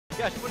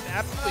gosh, what an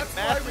absolutely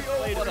massive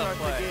play to start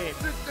the game.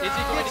 Is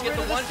he going to get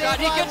the one shot?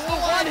 He gets the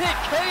one hit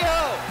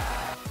KO!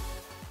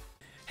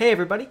 Hey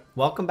everybody,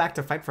 welcome back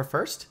to Fight for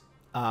First.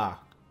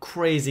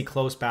 Crazy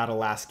close battle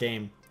last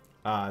game.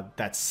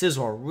 That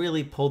Scizor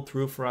really pulled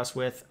through for us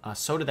with.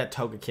 So did that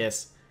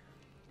Togekiss.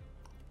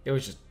 It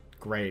was just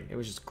great. It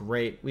was just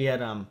great. We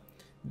had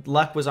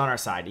luck was on our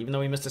side. Even though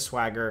we missed a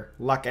swagger,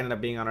 luck ended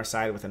up being on our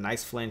side with a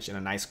nice flinch and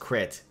a nice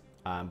crit.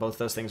 Both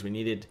those things we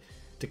needed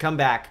to come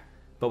back,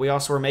 but we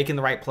also were making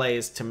the right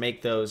plays to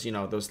make those,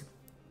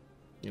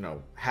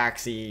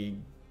 hacksy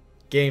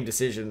game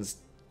decisions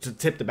to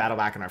tip the battle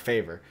back in our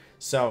favor.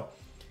 So,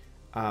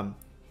 it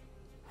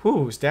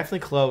was definitely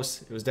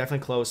close. It was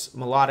definitely close.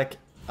 Melodic,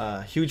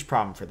 huge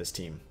problem for this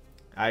team.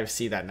 I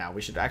see that now.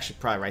 We should actually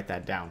probably write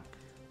that down.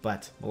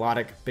 But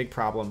Melodic, big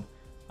problem.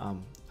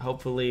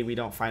 Hopefully we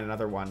don't find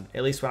another one.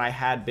 At least when I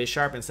had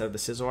Bisharp instead of the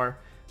Scizor,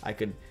 I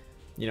could,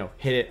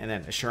 hit it and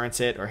then assurance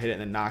it, or hit it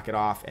and then knock it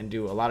off and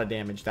do a lot of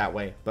damage that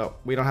way. But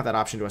we don't have that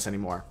option to us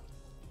anymore.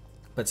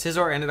 But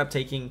Scizor ended up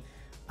taking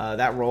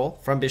that role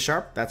from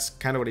Bisharp. That's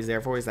kind of what he's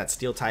there for. He's that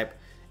steel type.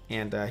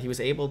 And he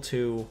was able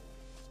to,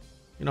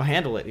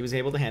 handle it. He was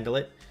able to handle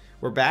it.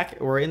 We're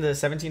back. We're in the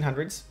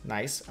 1700s.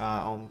 Nice.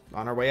 On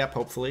our way up,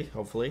 hopefully.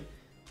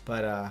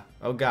 But,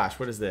 oh gosh,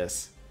 what is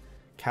this?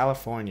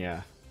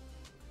 California.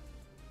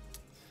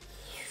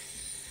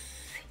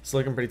 It's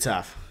looking pretty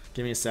tough.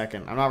 Give me a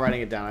second. I'm not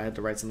writing it down. I had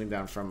to write something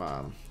down from,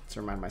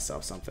 to remind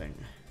myself something.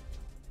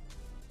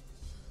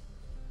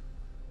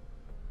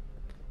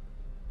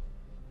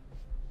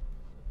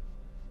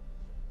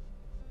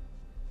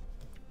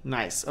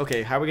 Nice.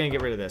 Okay, how are we going to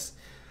get rid of this?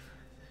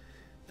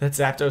 That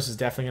Zapdos is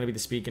definitely going to be the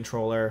speed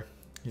controller.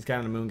 He's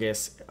got an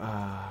Amoonguss.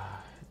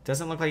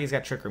 Doesn't look like he's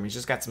got Trick Room. He's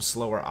just got some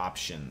slower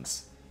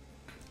options.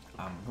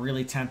 I'm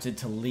really tempted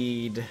to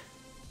lead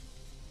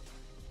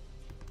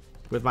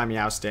with my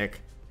Meowstic.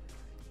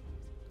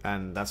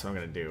 And that's what I'm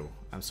going to do.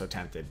 I'm so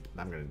tempted.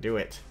 I'm going to do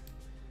it.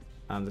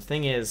 The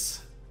thing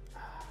is,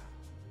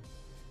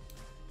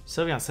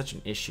 Sylveon's such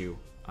an issue.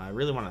 I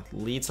really want to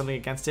lead something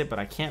against it, but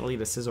I can't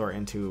lead a Scizor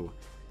into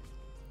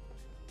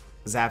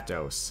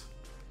Zapdos.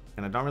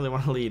 And I don't really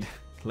want to lead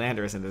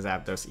Landorus into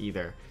Zapdos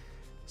either.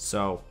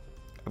 So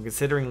I'm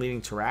considering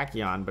leading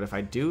Terrakion, but if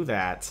I do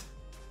that,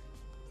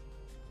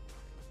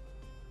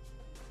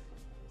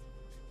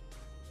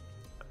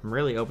 I'm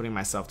really opening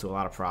myself to a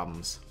lot of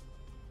problems.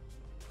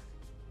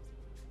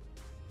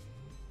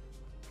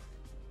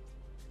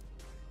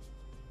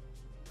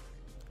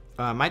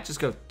 I might just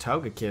go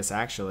Togekiss,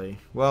 actually.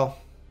 Well,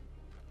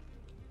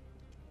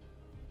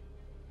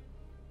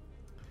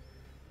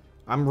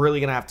 I'm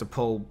really going to have to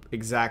pull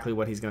exactly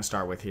what he's going to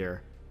start with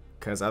here,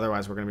 because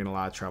otherwise we're going to be in a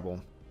lot of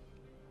trouble.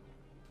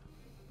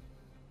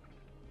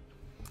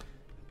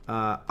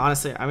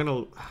 Honestly,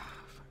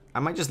 I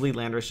might just lead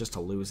Landorus just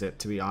to lose it,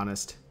 to be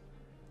honest.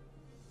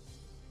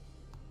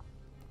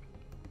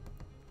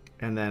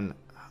 And then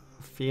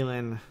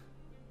feeling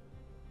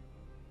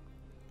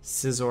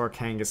Scizor,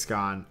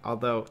 Kangaskhan.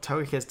 Although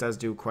Togekiss does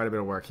do quite a bit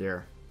of work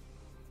here.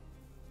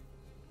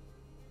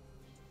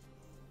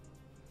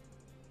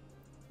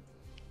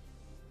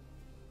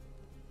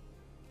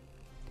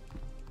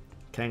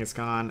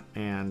 Kangaskhan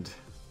and...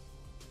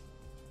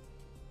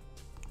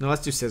 No,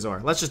 let's do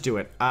Scizor. Let's just do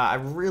it. I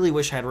really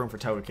wish I had room for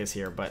Togekiss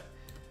here, but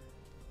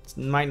it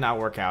might not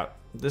work out.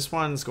 This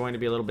one's going to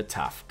be a little bit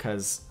tough,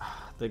 because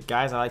the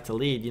guys I like to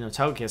lead,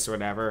 Togekiss or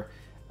whatever,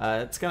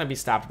 it's going to be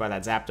stopped by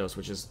that Zapdos,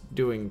 which is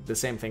doing the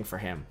same thing for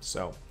him.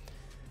 So,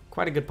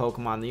 quite a good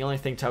Pokemon. The only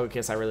thing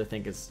Togekiss I really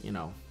think is,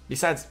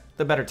 besides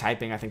the better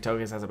typing, I think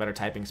Togekiss has a better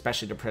typing,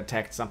 especially to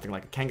protect something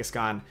like a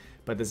Kangaskhan,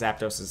 but the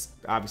Zapdos is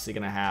obviously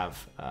going to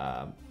have,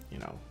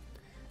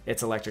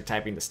 its electric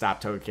typing to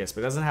stop Togekiss, but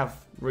it doesn't have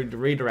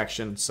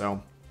redirection,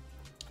 so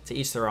to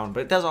each their own. But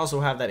it does also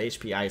have that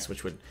HP Ice,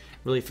 which would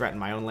really threaten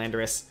my own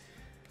Landorus.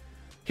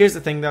 Here's the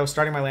thing, though.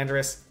 Starting my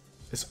Landorus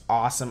is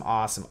awesome,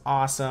 awesome,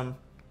 awesome.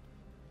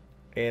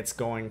 It's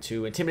going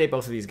to intimidate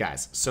both of these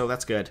guys, so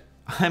that's good.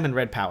 I'm in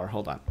red power.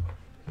 Hold on.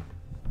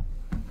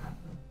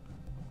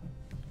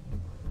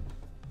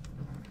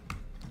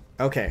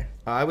 Okay,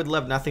 I would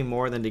love nothing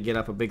more than to get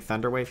up a big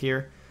Thunder Wave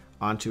here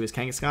onto his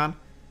Kangaskhan,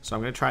 so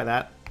I'm going to try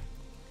that.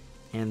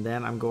 And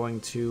then I'm going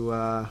to, do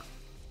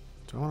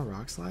I want a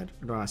Rock Slide?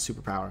 Or do I want a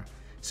Superpower?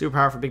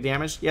 Superpower for big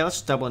damage? Yeah, let's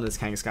just double into this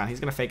Kangaskhan. He's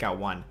going to fake out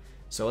one.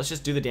 So let's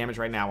just do the damage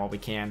right now while we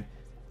can.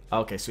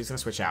 Okay, so he's going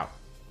to switch out.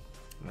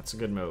 That's a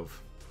good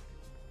move.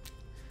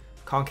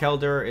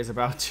 Conkeldurr is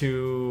about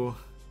to...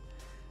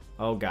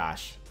 Oh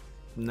gosh.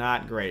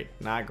 Not great.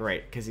 Not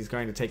great. Because he's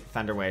going to take the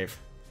Thunder Wave.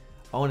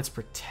 Oh, and it's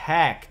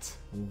Protect.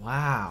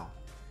 Wow.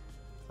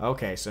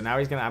 Okay, so now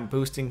he's going to... I'm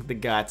boosting the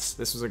Guts.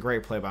 This was a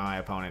great play by my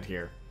opponent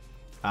here.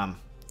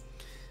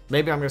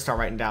 Maybe I'm going to start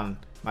writing down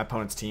my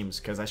opponent's teams,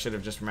 because I should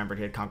have just remembered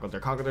he had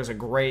Conkeldurr. Conkeldurr's a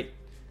great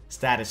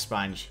status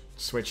sponge.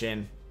 Switch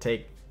in,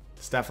 take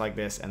stuff like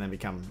this, and then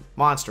become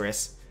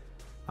monstrous.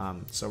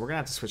 So we're going to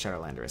have to switch out our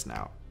Landorus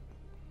now.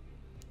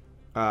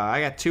 I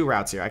got two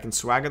routes here. I can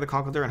Swagger the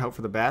Conkeldurr and hope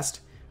for the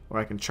best, or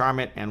I can Charm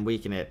it and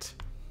weaken it.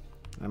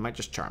 I might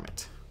just Charm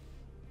it.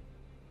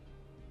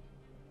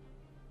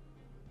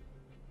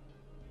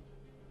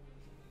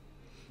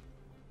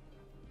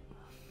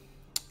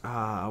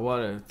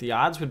 Well, the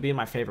odds would be in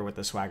my favor with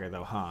the swagger,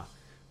 though, huh?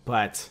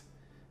 But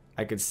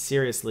I could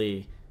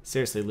seriously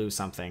lose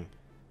something.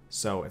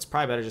 So it's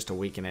probably better just to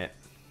weaken it.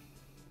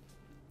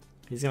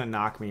 He's going to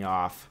knock me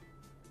off.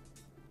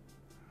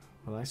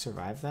 Will I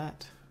survive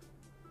that?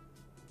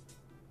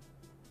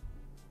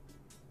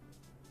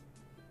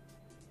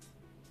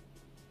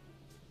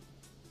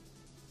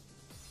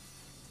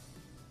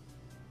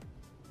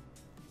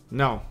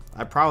 No,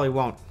 I probably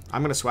won't.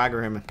 I'm going to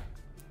swagger him.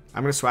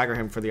 I'm going to swagger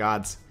him for the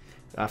odds.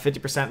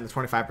 50% and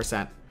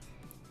 25%.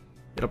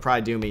 It'll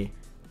probably do me.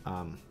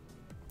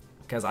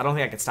 Because I don't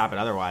think I could stop it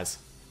otherwise.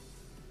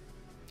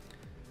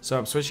 So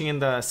I'm switching in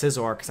the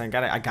Scizor because I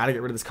gotta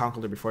get rid of this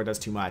Conkeldurr before it does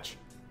too much.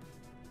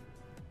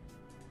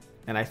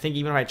 And I think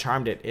even if I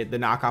charmed it, the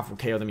knockoff will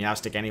KO the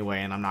Meowstic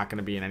anyway, and I'm not going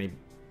to be in any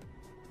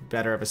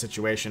better of a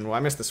situation. Well, I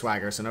missed the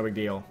swagger, so no big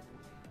deal.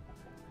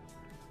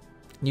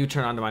 You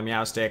turn onto my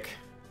Meowstic.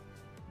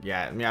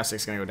 Yeah,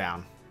 Meowstic's going to go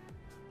down.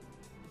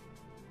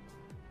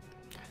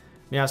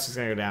 Meowstic's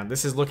going to go down.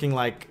 This is looking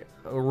like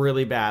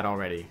really bad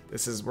already.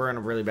 We're in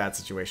a really bad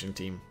situation,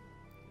 team.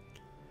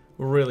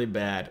 Really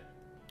bad.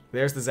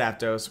 There's the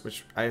Zapdos,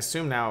 which I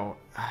assume now...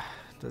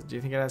 do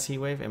you think it has Heat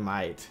Wave? It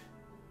might.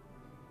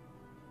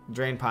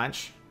 Drain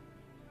Punch.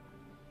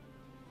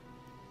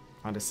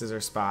 Onto Scissor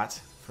Spot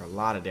for a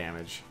lot of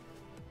damage.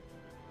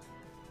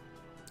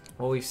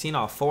 Well, we've seen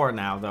all four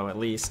now, though, at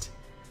least.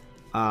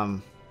 I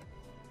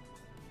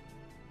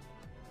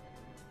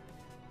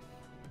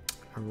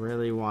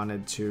really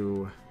wanted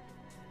to...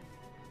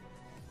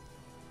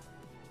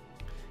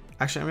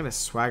 Actually, I'm going to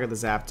swagger the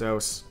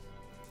Zapdos.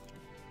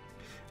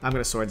 I'm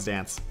going to Swords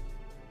Dance.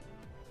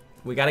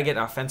 We got to get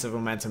offensive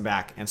momentum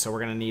back, and so we're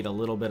going to need a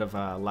little bit of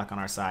luck on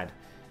our side.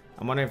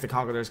 I'm wondering if the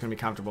Conkeldurr is going to be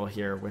comfortable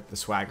here with the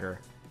swagger.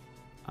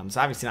 It's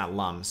obviously not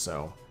Lum,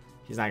 so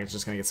he's not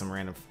just going to get some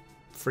random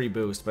free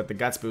boost, but the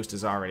Guts boost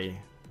is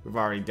we've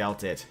already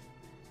dealt it.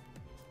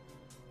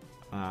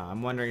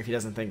 I'm wondering if he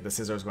doesn't think the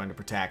Scizor is going to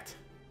protect.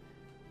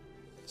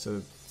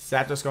 So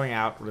Zapdos going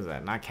out. What is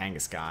that? Not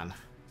Kangaskhan.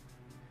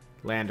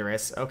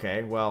 Landorus.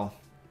 Okay, well,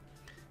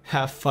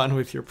 have fun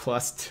with your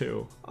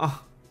 +2.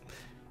 Oh.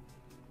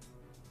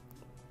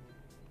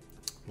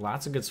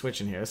 Lots of good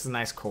switching here. This is a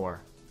nice core.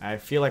 I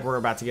feel like we're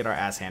about to get our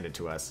ass handed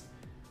to us.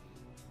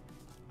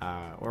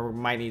 Or we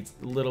might need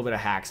a little bit of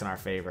hacks in our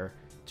favor,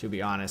 to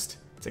be honest,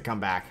 to come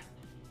back.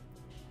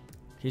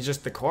 He's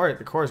just the core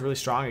is really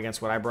strong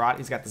against what I brought.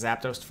 He's got the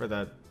Zapdos for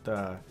the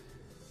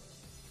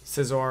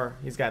Scizor.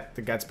 He's got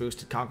the Guts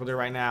boosted Conkeldurr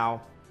right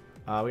now.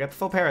 We got the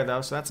full para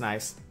though, so that's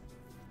nice.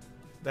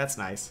 That's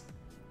nice.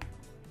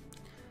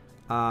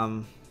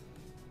 The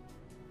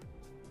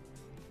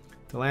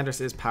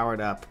Landorus is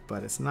powered up,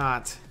 but it's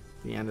not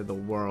the end of the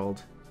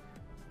world.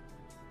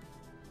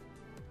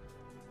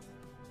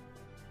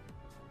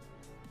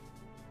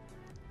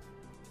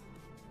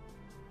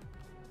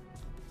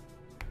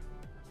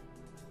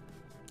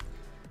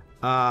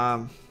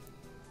 I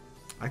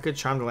could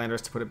charm the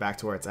Landorus to put it back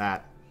to where it's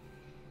at,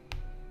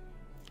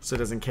 so it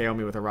doesn't KO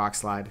me with a Rock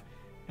Slide.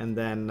 And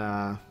then,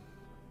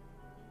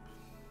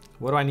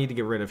 what do I need to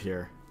get rid of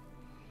here?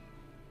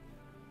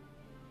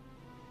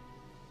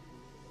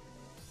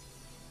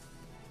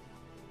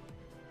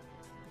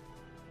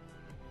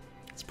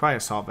 It's probably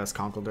Assault Vest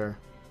Conkeldurr.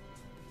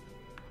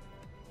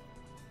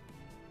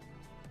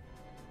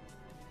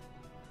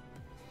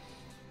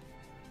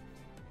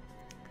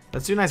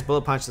 Let's do a nice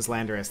bullet punch this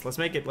Landorus. Let's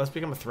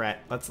become a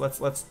threat. Let's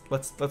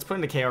put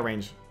into KO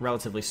range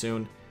relatively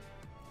soon.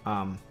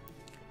 We're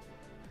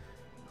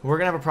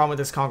gonna have a problem with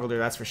this Conkeldurr,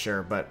 that's for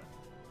sure, but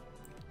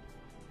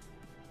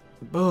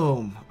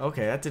boom.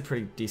 Okay, that did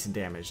pretty decent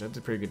damage. That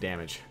did pretty good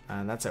damage.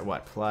 And that's at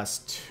what,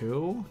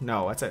 +2?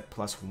 No, that's at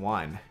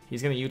 +1.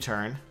 He's gonna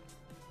U-turn.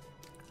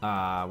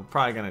 We're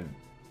probably gonna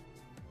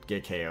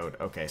get KO'd.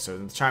 Okay, so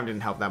the charm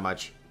didn't help that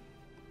much.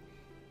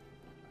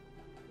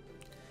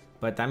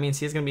 But that means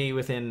he's going to be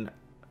within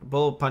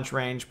bullet punch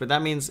range. But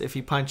that means if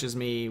he punches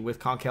me with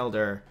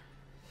Conkeldurr,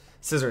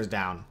 Scizor's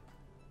down.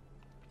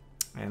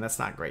 And that's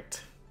not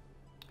great.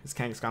 His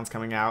Kangaskhan's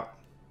coming out.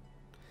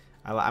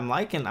 I'm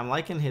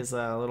liking his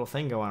little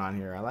thing going on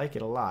here. I like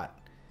it a lot.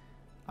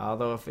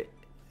 Although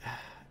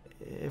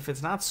if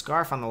it's not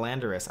Scarf on the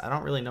Landorus, I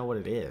don't really know what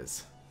it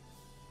is.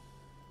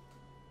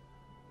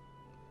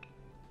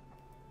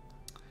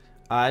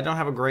 I don't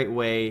have a great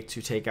way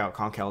to take out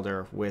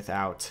Conkeldurr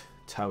without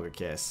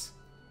Togekiss.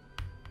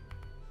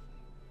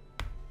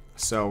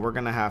 So we're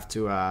gonna have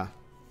to I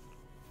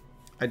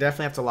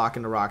definitely have to lock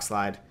into Rock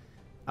Slide.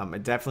 I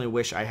definitely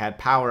wish I had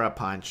Power Up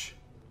Punch.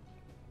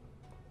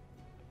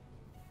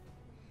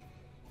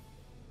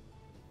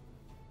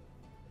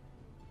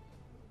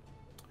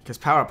 Because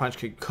Power Up Punch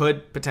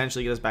could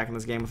potentially get us back in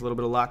this game with a little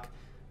bit of luck.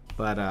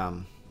 But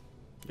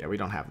yeah, we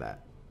don't have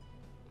that.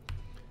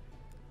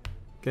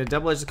 Gonna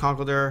double edge the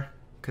Conkeldurr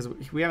because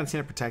we haven't seen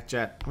it protect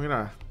yet. I'm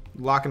gonna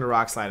lock into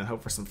Rock Slide and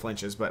hope for some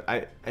flinches, but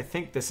I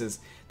think this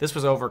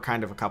was over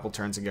kind of a couple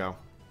turns ago.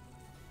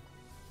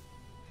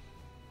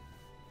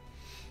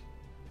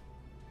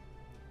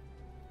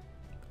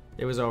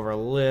 It was over a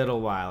little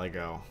while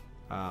ago.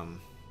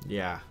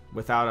 yeah,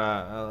 without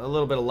a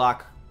little bit of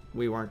luck,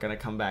 we weren't going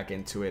to come back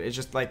into it. It's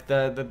just like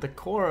the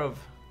core of,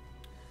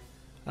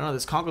 I don't know,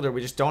 this Conkeldurr,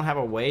 we just don't have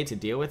a way to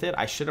deal with it.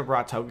 I should have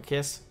brought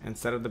Togekiss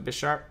instead of the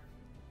Bisharp.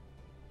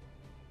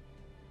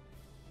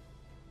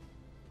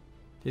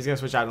 He's going to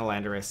switch out in the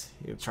Landorus.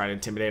 He'll try to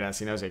intimidate us.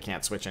 He knows he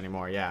can't switch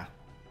anymore, yeah.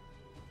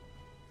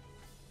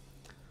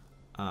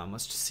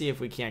 Let's just see if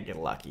we can't get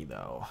lucky,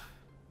 though.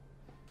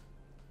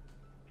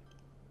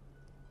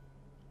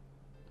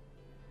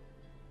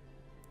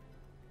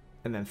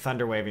 And then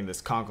Thunder Waving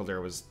this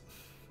Conkeldurr was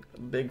a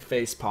big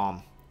face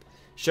palm.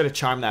 Should have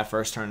charmed that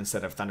first turn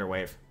instead of Thunder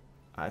Wave.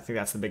 I think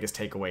that's the biggest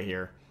takeaway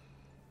here.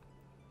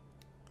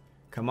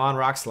 Come on,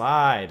 Rock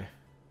Slide.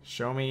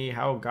 Show me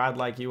how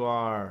godlike you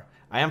are.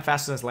 I am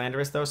faster than this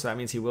Landorus, though, so that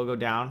means he will go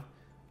down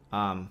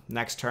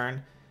next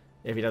turn.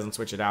 If he doesn't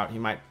switch it out, he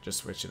might just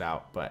switch it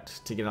out, but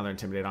to get another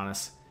Intimidate on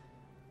us.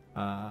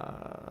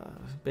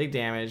 Big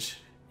damage.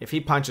 If he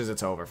punches,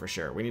 it's over for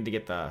sure. We need to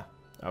get the...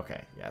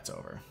 Okay, yeah, it's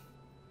over.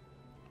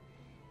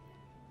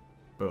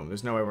 Boom.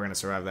 There's no way we're going to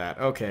survive that.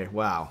 Okay,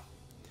 wow.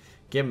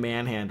 Get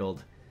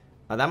manhandled.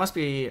 That must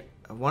be...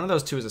 One of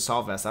those two is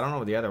Assault Vest. I don't know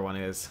what the other one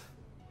is.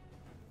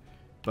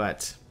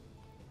 But...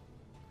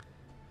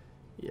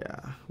 Yeah.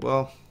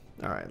 Well,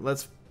 alright.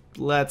 Let's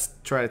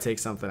try to take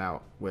something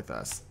out with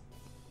us.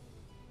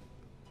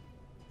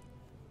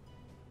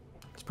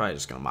 It's probably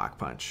just going to Mach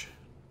Punch.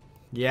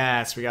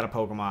 Yes, we got a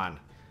Pokemon.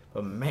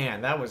 But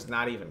man, that was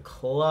not even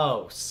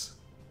close.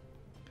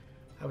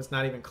 That was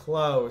not even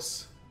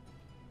close.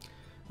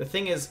 The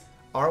thing is,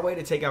 our way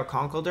to take out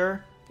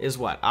Conkeldurr is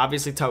what?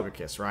 Obviously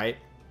Togekiss, right?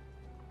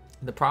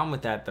 The problem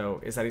with that,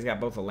 though, is that he's got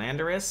both a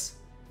Landorus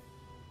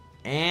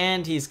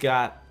and he's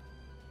got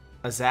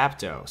a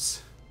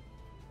Zapdos,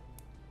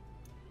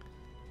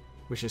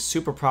 which is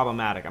super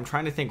problematic. I'm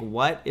trying to think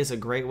what is a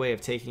great way of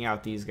taking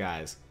out these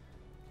guys.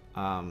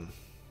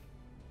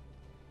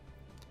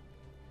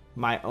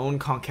 My own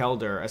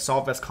Conkeldurr,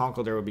 Assault Vest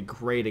Conkeldurr would be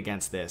great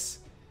against this.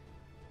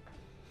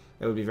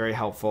 It would be very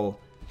helpful.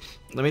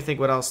 Let me think,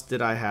 what else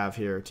did I have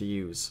here to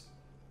use?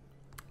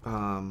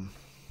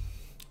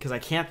 Because I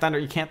can't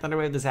you can't Thunder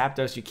Wave the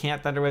Zapdos, you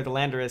can't Thunder Wave the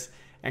Landorus,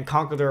 and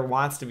Conkeldurr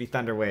wants to be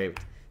Thunder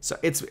Waved. So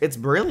it's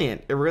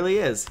brilliant. It really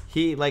is.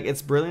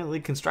 It's brilliantly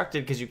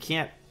constructed because you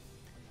can't.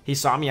 He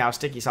saw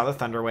Meowstic, he saw the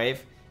Thunder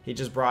Wave. He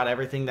just brought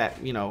everything that,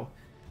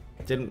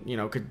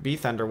 could be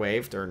Thunder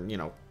Waved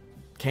or,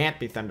 can't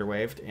be Thunder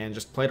Waved and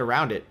just played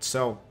around it.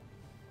 So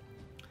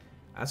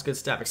that's good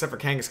stuff, except for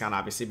Kangaskhan,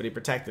 obviously, but he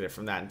protected it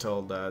from that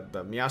until the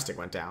Meowstic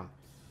went down.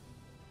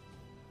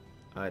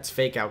 It's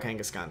fake out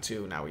Kangaskhan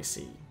too, now we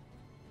see.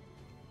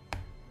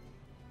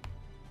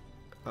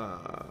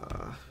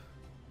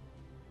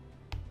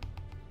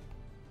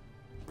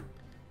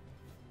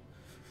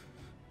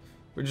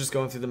 We're just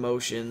going through the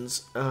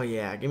motions. Oh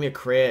yeah, give me a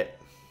crit.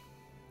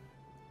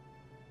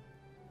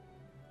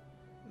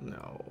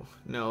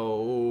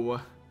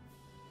 No.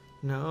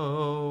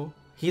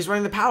 He's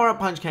running the power-up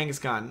punch,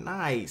 Kangaskhan.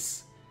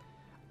 Nice.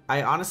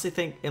 I honestly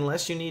think,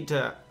 unless you need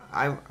to...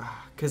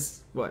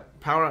 Because, what?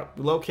 Power-up...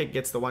 Low kick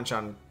gets the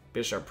one-shot on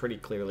Bisharp pretty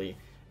clearly.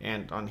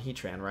 And on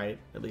Heatran, right?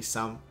 At least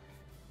some.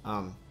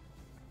 And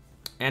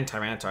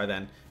Tyranitar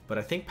then. But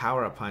I think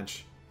power-up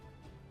punch...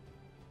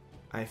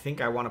 I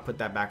think I want to put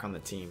that back on the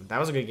team. That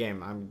was a good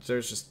game.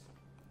 There's just...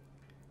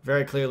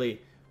 Very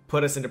clearly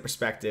put us into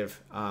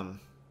perspective.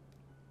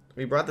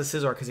 We brought the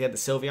Scizor because he had the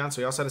Sylveon.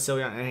 So he also had a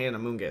Sylveon and he had a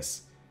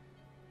Moongus.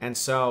 And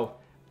so,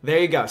 there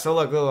you go. So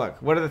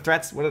look. What are the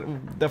threats?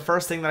 The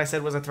first thing that I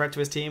said was a threat to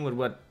his team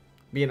would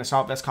be an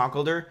Assault Vest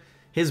Conkeldurr.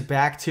 His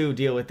back two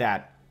deal with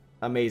that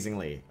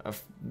amazingly. A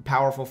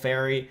powerful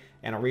Fairy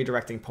and a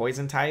redirecting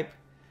Poison type.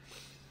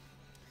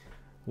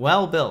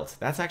 Well built.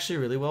 That's actually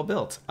really well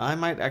built. I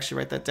might actually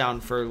write that down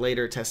for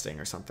later testing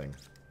or something.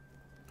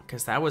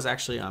 Because that was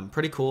actually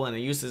pretty cool. And it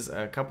uses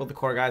a couple of the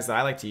core guys that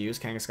I like to use.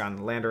 Kangaskhan,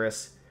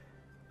 Landorus.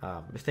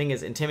 The thing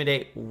is,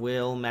 Intimidate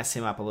will mess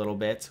him up a little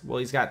bit. Well,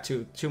 he's got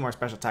two more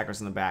special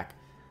attackers in the back.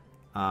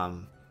 Yeah,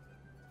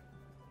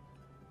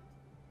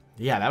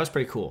 that was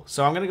pretty cool.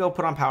 So I'm going to go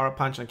put on Power Up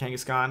Punch on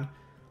Kangaskhan.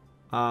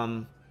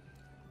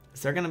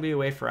 Is there going to be a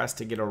way for us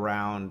to get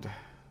around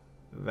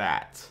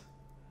that?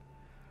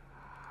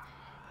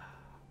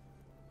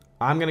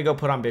 I'm going to go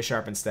put on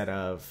Bisharp instead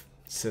of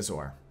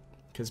Scizor.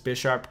 Because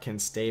Bisharp can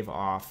stave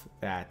off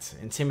that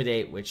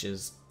Intimidate, which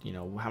is,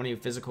 how many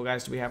physical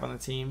guys do we have on the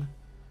team?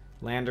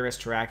 Landorus,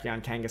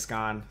 Terrakion,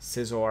 Kangaskhan,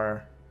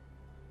 Scizor.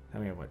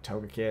 Then we have,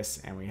 Togekiss,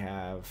 and we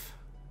have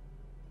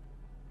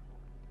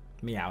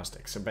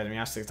Meowstic. So, but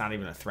Meowstic's not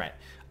even a threat.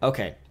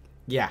 Okay,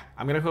 yeah.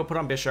 I'm going to go put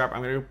on Bisharp.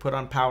 I'm going to put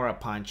on Power Up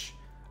Punch.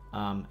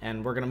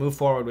 And we're going to move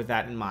forward with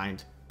that in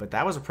mind. But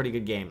that was a pretty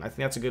good game. I think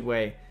that's a good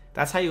way.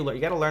 That's how you learn.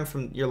 You got to learn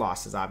from your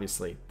losses,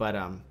 obviously. But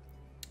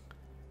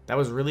that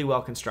was really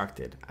well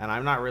constructed. And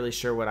I'm not really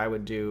sure what I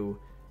would do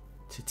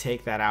to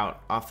take that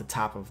out off the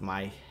top of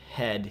my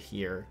head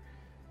here.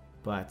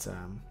 But,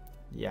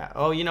 yeah.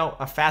 Oh,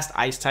 a fast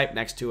Ice type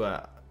next to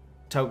a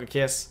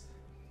Togekiss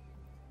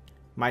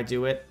might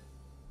do it.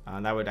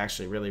 That would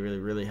actually really, really,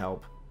 really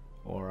help.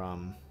 Or,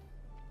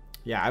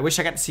 Yeah, I wish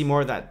I got to see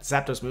more of that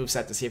Zapdos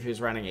moveset to see if he was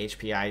running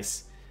HP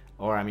Ice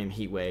or, I mean,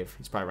 Heat Wave.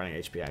 He's probably running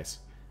HP Ice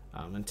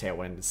and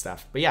Tailwind and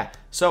stuff. But yeah,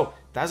 so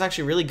that was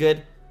actually really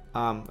good.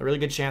 A really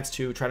good chance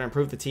to try to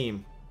improve the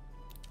team.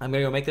 I'm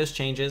going to go make those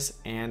changes,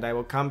 and I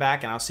will come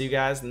back, and I'll see you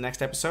guys in the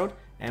next episode,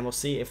 and we'll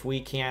see if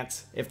we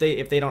can't, if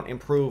they don't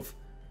improve,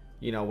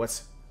 you know,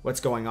 what's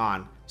going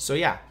on. So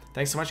yeah,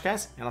 thanks so much,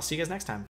 guys, and I'll see you guys next time.